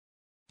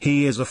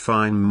 He is a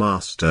fine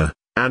master,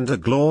 and a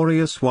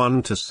glorious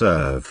one to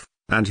serve,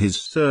 and his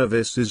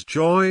service is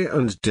joy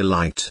and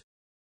delight.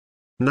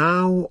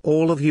 Now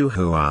all of you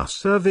who are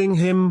serving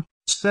him,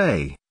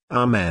 say,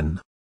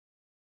 Amen.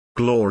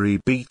 Glory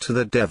be to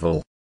the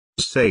devil.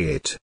 Say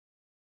it."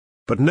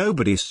 But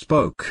nobody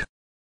spoke.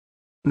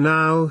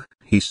 "Now,"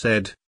 he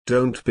said,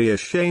 "don't be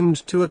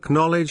ashamed to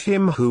acknowledge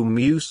him whom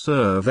you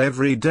serve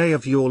every day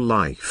of your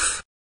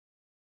life.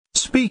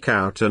 Speak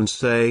out and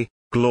say,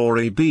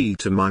 'Glory be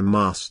to my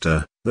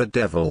master, the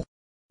devil,'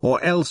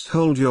 or else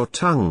hold your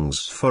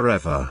tongues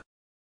forever."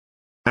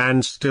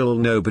 And still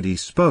nobody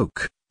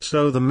spoke,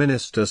 so the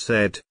minister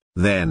said,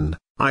 "Then,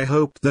 I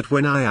hope that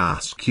when I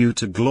ask you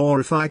to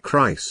glorify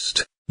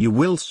Christ, you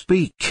will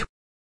speak."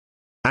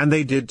 And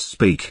they did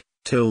speak,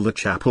 till the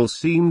chapel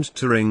seemed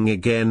to ring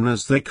again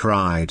as they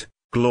cried,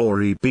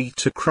 "Glory be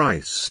to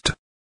Christ."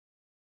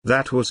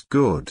 That was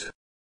good.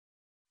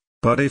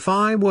 But if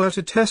I were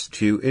to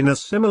test you in a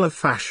similar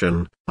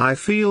fashion, I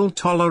feel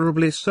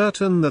tolerably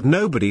certain that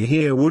nobody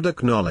here would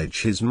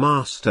acknowledge his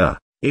master,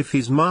 if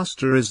his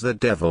master is the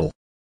devil.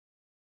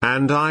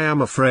 And I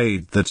am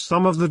afraid that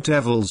some of the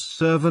devil's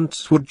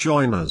servants would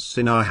join us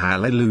in our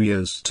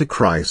hallelujahs to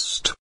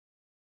Christ.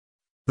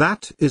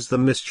 That is the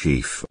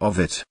mischief of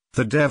it.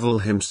 The devil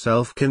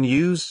himself can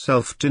use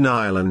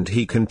self-denial, and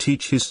he can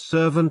teach his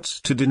servants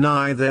to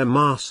deny their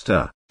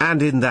master,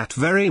 and in that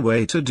very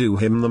way to do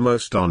him the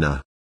most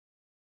honor.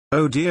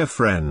 Oh dear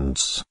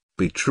friends,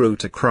 be true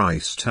to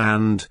Christ,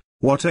 and,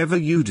 whatever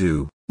you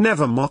do,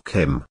 never mock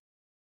him.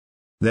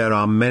 There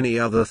are many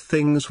other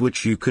things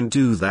which you can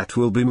do that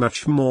will be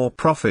much more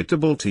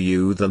profitable to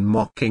you than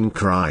mocking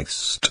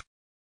Christ.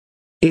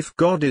 If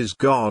God is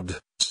God,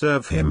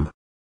 serve him.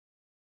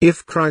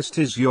 If Christ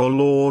is your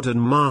Lord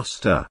and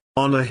Master,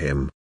 honor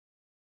him.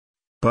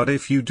 But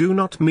if you do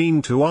not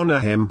mean to honor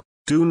him,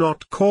 do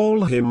not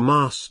call him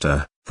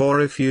Master,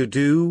 for if you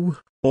do,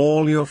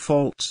 all your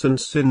faults and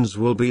sins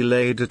will be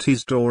laid at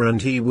his door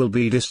and he will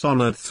be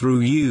dishonored through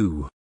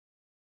you.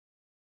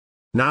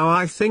 Now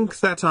I think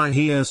that I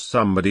hear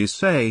somebody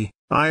say,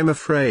 "I am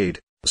afraid,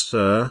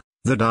 sir,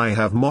 that I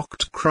have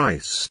mocked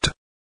Christ.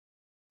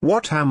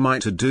 What am I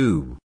to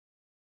do?"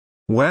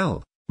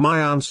 Well, my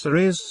answer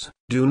is,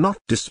 do not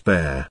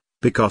despair,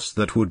 because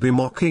that would be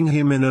mocking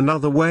him in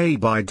another way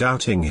by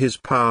doubting his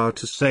power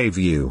to save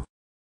you.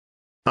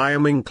 I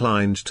am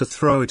inclined to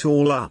throw it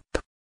all up.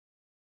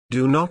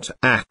 Do not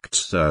act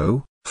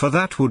so, for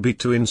that would be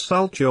to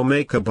insult your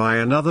Maker by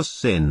another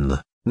sin,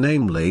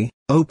 namely,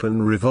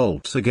 open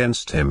revolt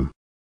against him.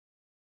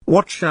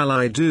 What shall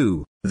I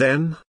do,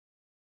 then?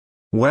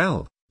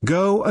 Well,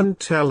 go and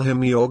tell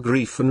him your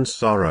grief and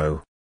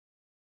sorrow.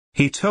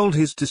 He told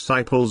his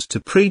disciples to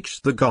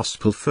preach the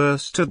gospel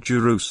first at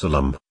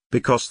Jerusalem,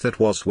 because that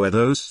was where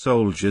those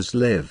soldiers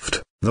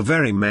lived, the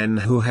very men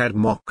who had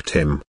mocked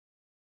him.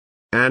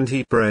 And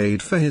he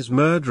prayed for his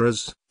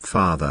murderers,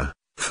 "Father,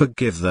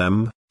 forgive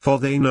them, for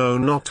they know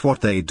not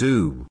what they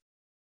do."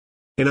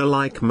 In a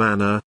like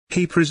manner,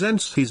 he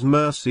presents his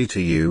mercy to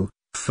you,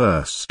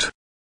 first.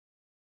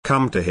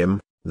 Come to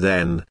him,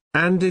 then,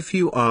 and if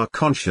you are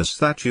conscious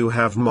that you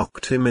have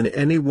mocked him in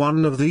any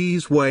one of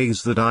these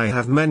ways that I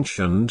have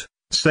mentioned,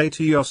 say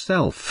to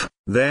yourself,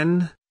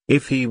 "Then,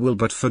 if he will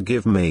but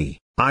forgive me,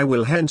 I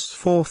will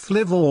henceforth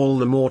live all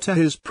the more to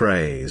his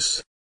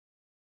praise.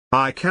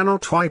 I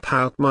cannot wipe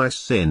out my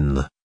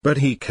sin, but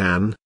he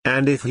can,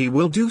 and if he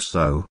will do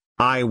so,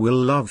 I will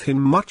love him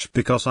much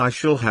because I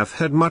shall have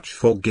had much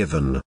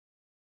forgiven.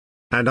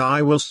 And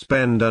I will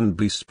spend and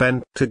be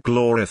spent to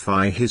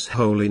glorify his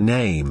holy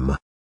name."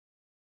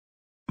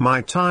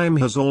 My time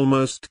has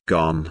almost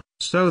gone,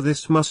 so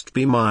this must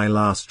be my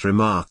last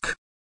remark.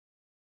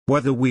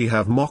 Whether we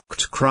have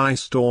mocked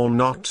Christ or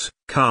not,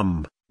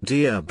 come,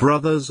 dear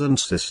brothers and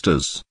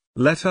sisters,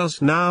 let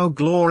us now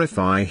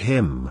glorify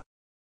him.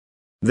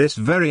 This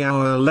very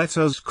hour let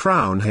us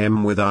crown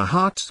him with our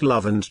heart's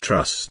love and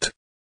trust.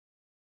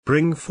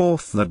 Bring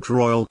forth that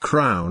royal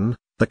crown,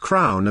 the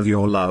crown of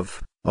your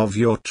love, of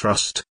your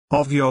trust,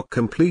 of your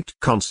complete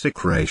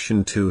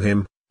consecration to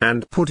him,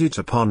 and put it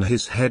upon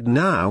his head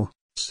now,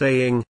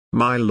 saying,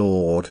 "My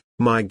Lord,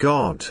 my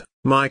God,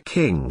 my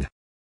King."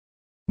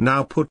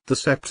 Now put the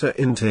scepter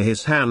into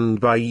his hand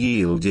by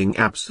yielding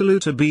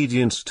absolute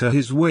obedience to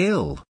his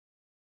will.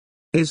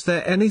 Is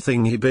there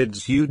anything he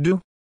bids you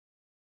do?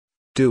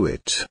 Do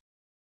it.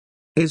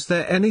 Is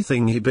there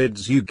anything he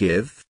bids you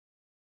give?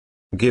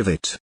 Give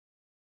it.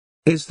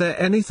 Is there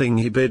anything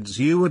he bids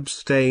you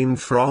abstain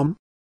from?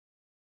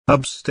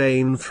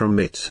 Abstain from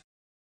it.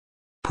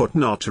 Put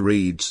not a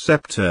reed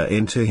scepter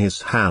into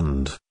his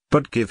hand,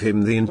 but give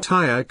him the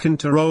entire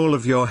control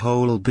of your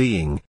whole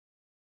being.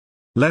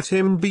 Let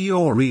him be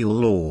your real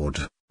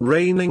Lord,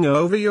 reigning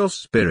over your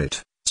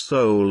spirit,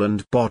 soul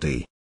and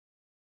body.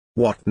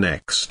 What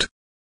next?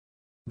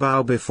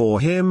 bow before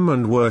him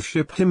and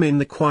worship him in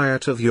the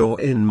quiet of your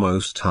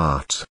inmost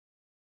heart.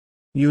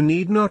 You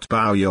need not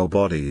bow your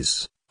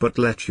bodies, but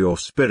let your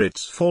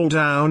spirits fall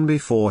down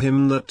before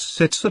him that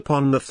sits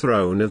upon the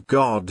throne of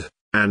God,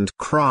 and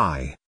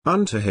cry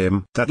unto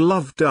him that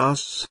loved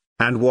us,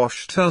 and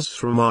washed us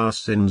from our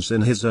sins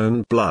in his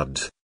own blood,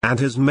 and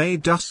has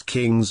made us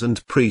kings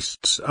and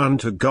priests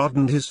unto God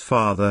and his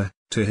Father.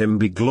 To him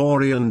be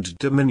glory and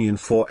dominion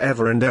for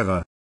ever and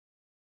ever.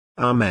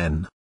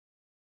 Amen.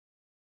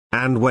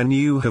 And when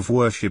you have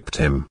worshipped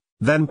him,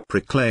 then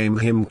proclaim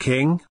him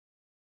King.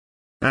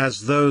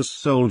 As those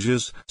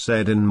soldiers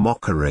said in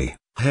mockery,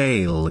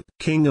 Hail,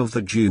 King of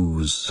the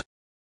Jews!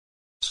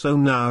 So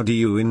now do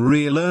you in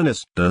real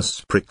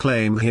earnestness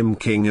proclaim him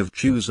King of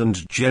Jews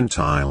and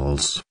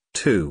Gentiles,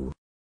 too.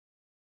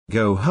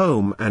 Go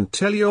home and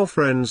tell your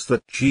friends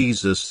that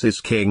Jesus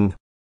is King.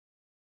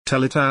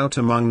 Tell it out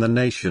among the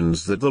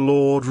nations that the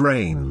Lord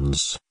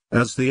reigns,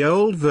 as the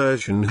old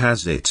version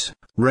has it,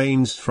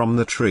 reigns from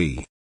the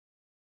tree.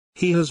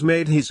 He has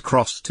made his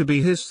cross to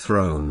be his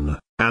throne,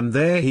 and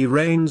there he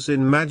reigns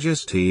in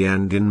majesty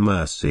and in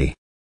mercy.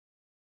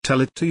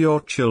 Tell it to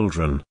your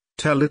children,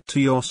 tell it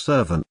to your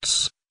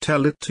servants,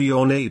 tell it to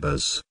your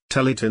neighbors,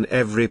 tell it in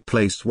every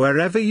place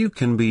wherever you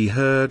can be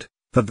heard,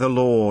 that the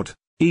Lord,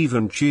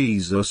 even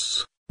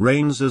Jesus,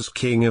 reigns as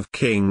King of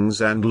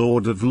kings and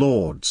Lord of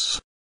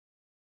lords.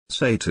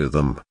 Say to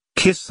them,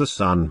 Kiss the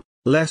Son,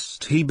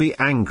 lest he be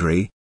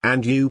angry,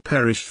 and you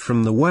perish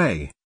from the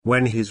way,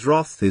 when his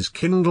wrath is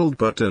kindled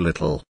but a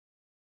little.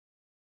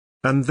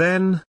 And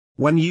then,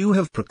 when you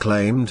have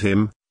proclaimed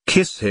him,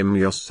 kiss him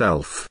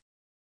yourself.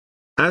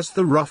 As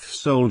the rough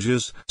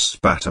soldiers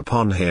spat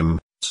upon him,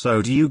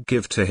 so do you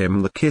give to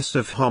him the kiss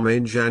of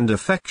homage and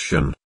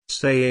affection,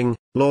 saying,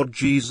 Lord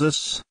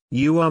Jesus,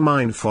 you are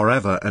mine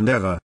forever and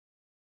ever.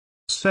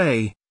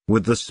 Say,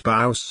 with the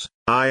spouse,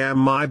 I am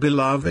my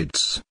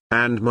beloved's,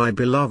 and my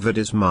beloved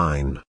is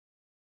mine.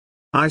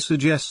 I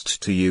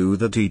suggest to you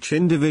that each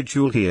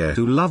individual here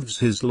who loves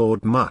his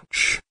Lord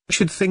much,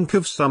 should think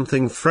of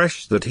something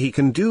fresh that he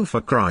can do for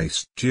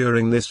Christ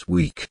during this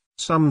week,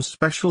 some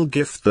special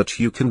gift that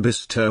you can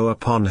bestow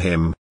upon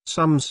him,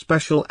 some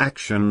special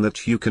action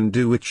that you can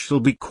do which shall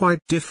be quite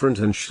different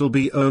and shall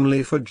be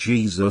only for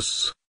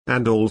Jesus,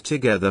 and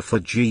altogether for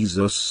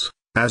Jesus,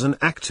 as an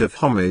act of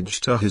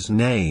homage to his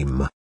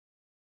name.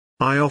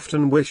 I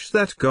often wish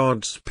that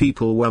God's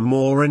people were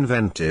more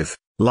inventive,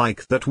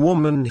 like that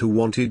woman who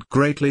wanted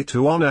greatly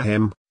to honor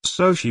him,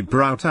 so she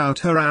brought out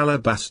her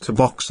alabaster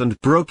box and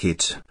broke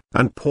it,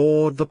 and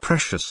poured the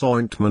precious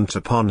ointment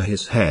upon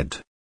his head.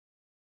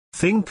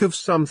 Think of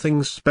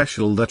something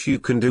special that you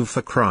can do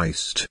for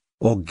Christ,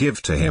 or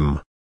give to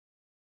him.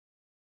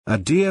 A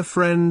dear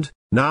friend,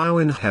 now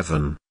in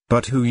heaven,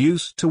 but who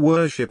used to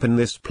worship in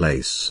this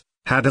place,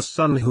 had a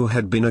son who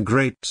had been a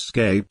great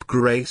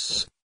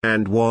scapegrace,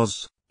 and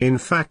was, in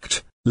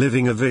fact,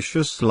 living a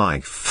vicious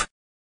life.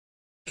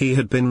 He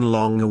had been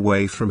long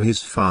away from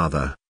his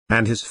father,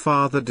 and his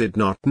father did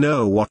not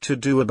know what to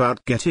do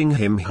about getting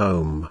him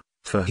home,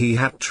 for he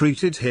had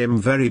treated him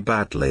very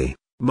badly,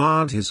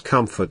 marred his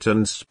comfort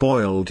and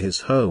spoiled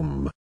his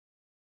home.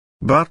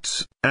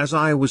 But, as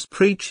I was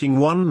preaching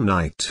one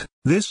night,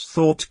 this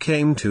thought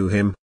came to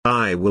him,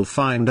 I will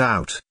find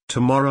out,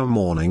 tomorrow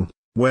morning,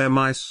 where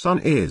my son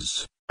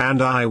is,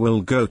 and I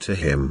will go to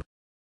him.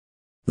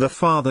 The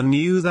father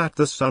knew that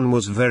the son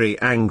was very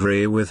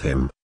angry with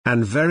him,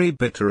 and very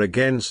bitter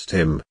against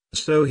him,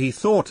 so he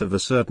thought of a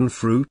certain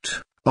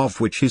fruit,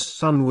 of which his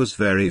son was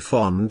very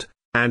fond,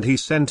 and he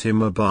sent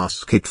him a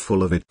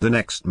basketful of it the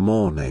next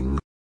morning.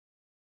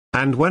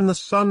 And when the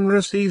son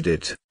received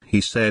it, he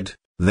said,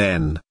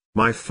 Then,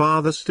 my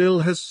father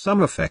still has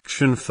some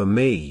affection for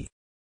me.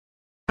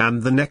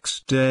 And the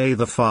next day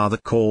the father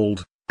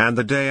called, and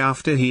the day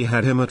after he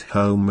had him at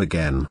home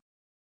again.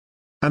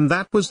 And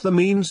that was the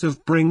means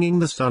of bringing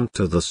the son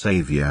to the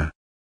Saviour.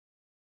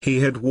 He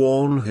had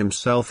worn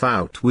himself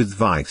out with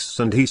vice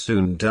and he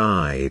soon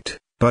died,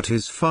 but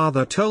his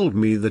father told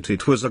me that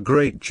it was a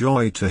great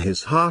joy to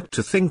his heart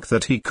to think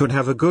that he could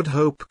have a good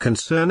hope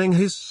concerning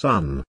his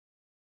son.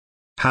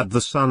 Had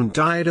the son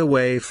died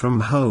away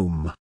from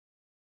home,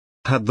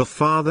 had the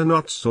father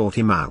not sought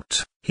him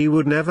out, he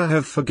would never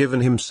have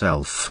forgiven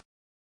himself.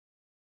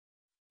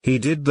 He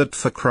did that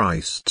for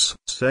Christ's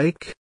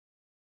sake.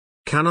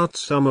 Cannot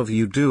some of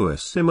you do a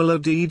similar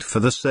deed for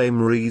the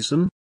same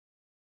reason?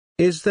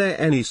 Is there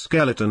any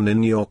skeleton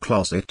in your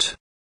closet?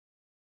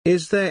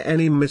 Is there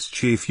any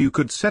mischief you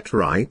could set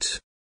right?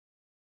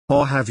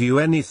 Or have you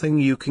anything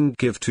you can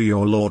give to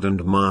your Lord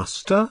and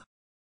Master?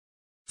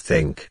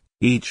 Think,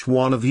 each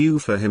one of you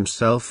for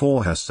himself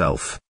or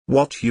herself,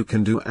 what you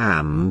can do,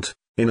 and,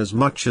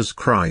 inasmuch as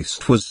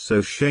Christ was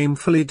so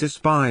shamefully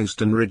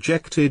despised and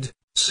rejected,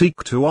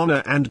 seek to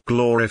honor and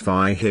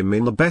glorify him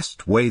in the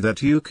best way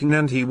that you can,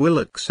 and he will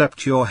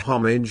accept your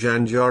homage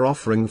and your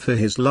offering for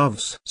his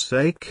love's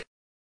sake.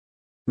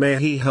 May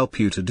he help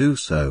you to do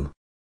so.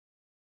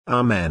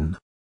 Amen.